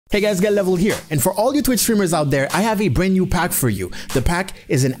Hey guys, Get Level here, and for all you Twitch streamers out there, I have a brand new pack for you. The pack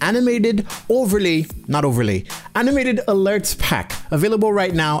is an animated animated alerts pack, available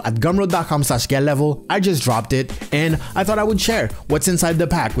right now at gumroad.com/getlevel. I just dropped it, and I thought I would share what's inside the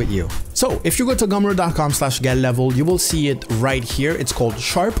pack with you. So if you go to gumroad.com/getlevel, you will see it right here. It's called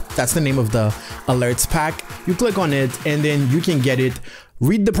Sharp. That's the name of the alerts pack. You click on it, and then you can get it.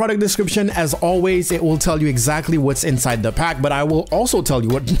 Read the product description. As always, it will tell you exactly what's inside the pack, but I will also tell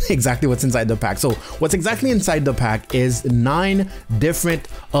you exactly what's inside the pack. So what's exactly inside the pack is 9 different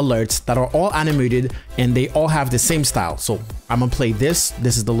alerts that are all animated, and they all have the same style. So I'm gonna play this.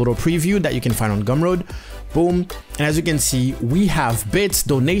 This is the little preview that you can find on Gumroad. Boom. And as you can see, we have bits,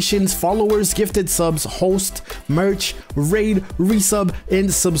 donations, followers, gifted subs, host, merch, raid, resub,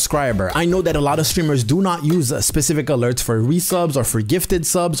 and subscriber. I know that a lot of streamers do not use specific alerts for resubs or for gifted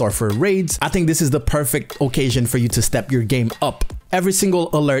subs or for raids. I think this is the perfect occasion for you to step your game up. Every single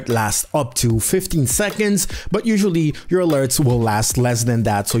alert lasts up to 15 seconds, but usually your alerts will last less than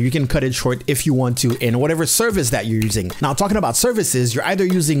that, so you can cut it short if you want to in whatever service that you're using. Now, talking about services, you're either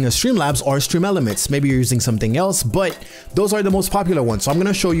using Streamlabs or Streamelements. Maybe you're using something else, but those are the most popular ones. So I'm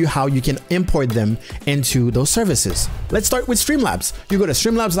gonna show you how you can import them into those services. Let's start with Streamlabs. You go to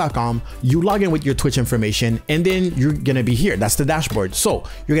streamlabs.com, you log in with your Twitch information, and then you're gonna be here. That's the dashboard. So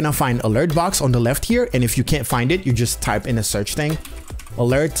you're gonna find alert box on the left here, and if you can't find it, you just type in a search thing.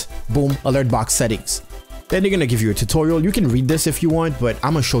 Alert, boom, alert box settings. Then they're gonna give you a tutorial. You can read this if you want, but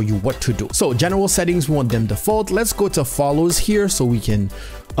I'm gonna show you what to do. So general settings, we want them default. Let's go to follows here so we can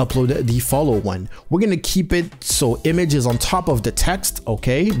upload the follow one. We're gonna keep it so image is on top of the text,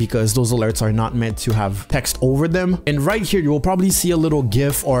 okay? Because those alerts are not meant to have text over them. And right here, you will probably see a little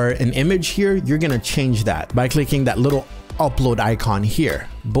GIF or an image here. You're gonna change that by clicking that little upload icon here.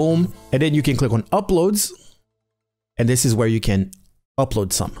 Boom. And then you can click on uploads. And this is where you can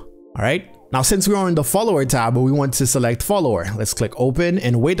upload some. All right. Now, since we're on the follower tab, we want to select follower. Let's click open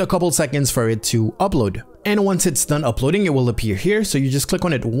and wait a couple seconds for it to upload. And once it's done uploading, it will appear here. So you just click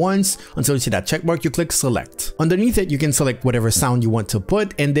on it once until you see that check mark. You click select. Underneath it, you can select whatever sound you want to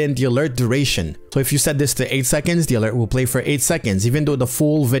put, and then the alert duration. So if you set this to 8 seconds, the alert will play for 8 seconds, even though the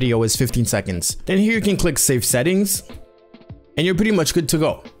full video is 15 seconds. Then here you can click save settings, and you're pretty much good to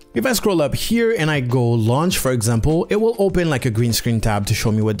go. If I scroll up here and I go launch, for example, it will open like a green screen tab to show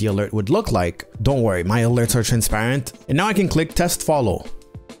me what the alert would look like. Don't worry, my alerts are transparent. And now I can click test follow.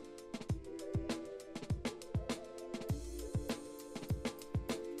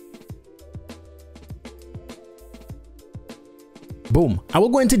 Boom. I will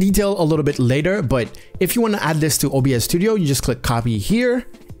go into detail a little bit later, but if you want to add this to OBS Studio, you just click copy here,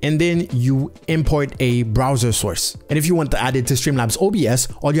 and then you import a browser source. And if you want to add it to Streamlabs OBS,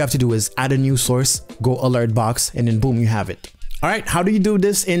 all you have to do is add a new source, go alert box, and then boom, you have it. All right, how do you do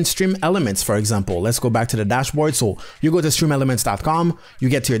this in Streamelements, for example? Let's go back to the dashboard. So you go to streamelements.com, you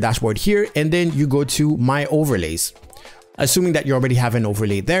get to your dashboard here, and then you go to my overlays. Assuming that you already have an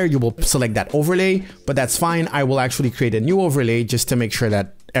overlay there, you will select that overlay, but that's fine. I will actually create a new overlay just to make sure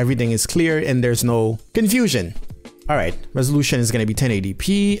that everything is clear and there's no confusion. All right, resolution is going to be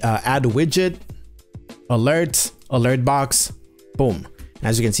 1080p, add widget, alert, alert box, boom.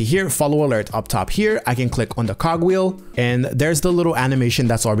 As you can see here, follow alert up top here. I can click on the cogwheel and there's the little animation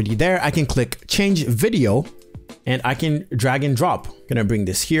that's already there. I can click change video and I can drag and drop. Gonna bring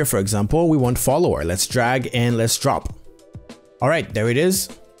this here, for example, we want follower. Let's drag and let's drop. All right, there it is.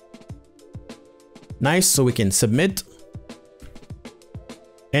 Nice, so we can submit.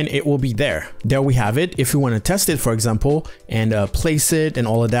 And it will be there. There we have it. If we want to test it, for example, and place it and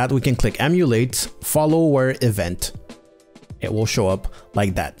all of that, we can click emulate follower event. It will show up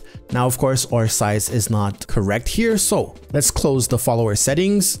like that. Now, of course, our size is not correct here. So let's close the follower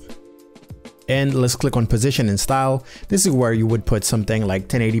settings and let's click on position and style. This is where you would put something like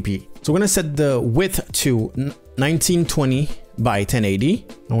 1080p. So we're going to set the width to 1920 by 1080.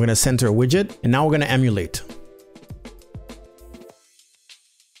 I'm going to center a widget and now we're going to emulate.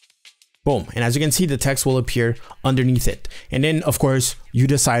 Boom. And as you can see, the text will appear underneath it. And then, of course, you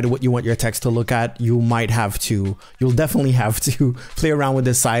decide what you want your text to look at. You'll definitely have to play around with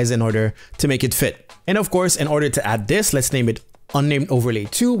the size in order to make it fit. And of course, in order to add this, let's name it unnamed overlay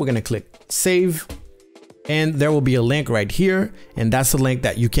 2. We're going to click save. And there will be a link right here. And that's the link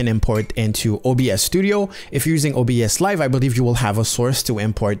that you can import into OBS Studio. If you're using OBS Live, I believe you will have a source to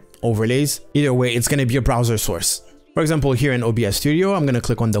import overlays. Either way, it's going to be a browser source. For example, here in OBS Studio, I'm going to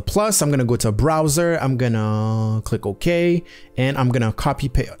click on the plus. I'm going to go to browser. I'm going to click OK. And I'm going to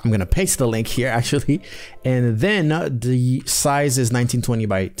I'm going to paste the link here actually. And then the size is 1920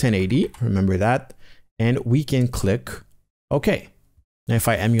 by 1080. Remember that. And we can click OK. Now if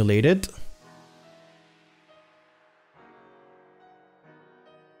I emulate it,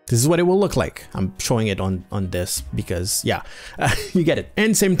 this is what it will look like. I'm showing it on this because yeah, you get it.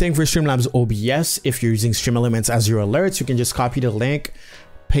 And same thing for Streamlabs OBS. If you're using Streamelements as your alerts, you can just copy the link,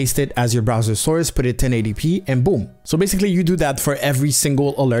 paste it as your browser source, put it 1080p, and boom. So basically you do that for every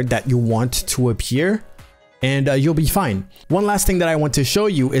single alert that you want to appear, and you'll be fine. One last thing that I want to show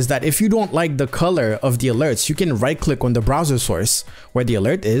you is that if you don't like the color of the alerts, you can right click on the browser source where the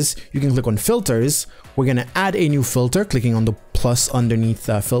alert is. You can click on filters. We're gonna add a new filter, clicking on the plus underneath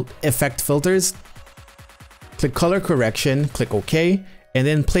effect filters. Click color correction, click OK, and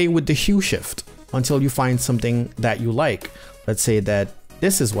then play with the hue shift until you find something that you like. Let's say that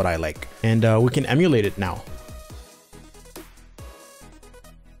this is what I like, and we can emulate it now.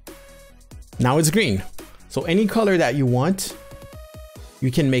 Now it's green. So any color that you want, you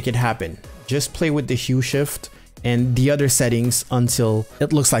can make it happen. Just play with the hue shift and the other settings until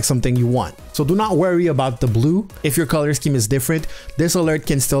it looks like something you want. So do not worry about the blue. If your color scheme is different, this alert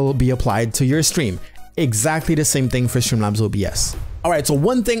can still be applied to your stream. Exactly the same thing for Streamlabs OBS. Alright, so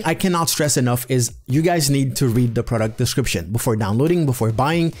one thing I cannot stress enough is you guys need to read the product description before downloading, before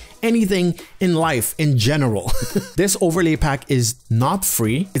buying anything in life in general. This overlay pack is not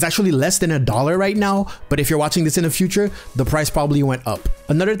free. It's actually less than $1 right now, but if you're watching this in the future, the price probably went up.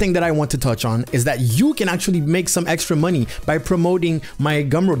 Another thing that I want to touch on is that you can actually make some extra money by promoting my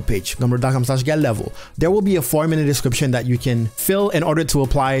Gumroad page, gumroad.com/getlevel. There will be a form in the description that you can fill in order to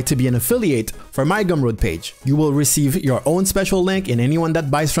apply to be an affiliate for my Gumroad page. You will receive your own special link, and anyone that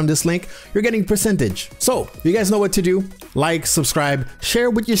buys from this link, you're getting percentage. So you guys know what to do. Like, subscribe, share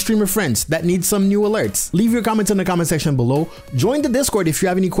with your streamer friends that need some new alerts. Leave your comments in the comment section below. Join the Discord if you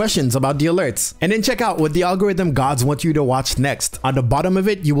have any questions about the alerts. And then check out what the algorithm gods want you to watch next. At the bottom of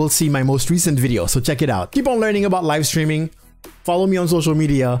it, you will see my most recent video, so check it out. Keep on learning about live streaming. Follow me on social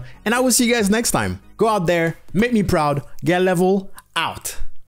media, and I will see you guys next time. Go out there, make me proud, get level out.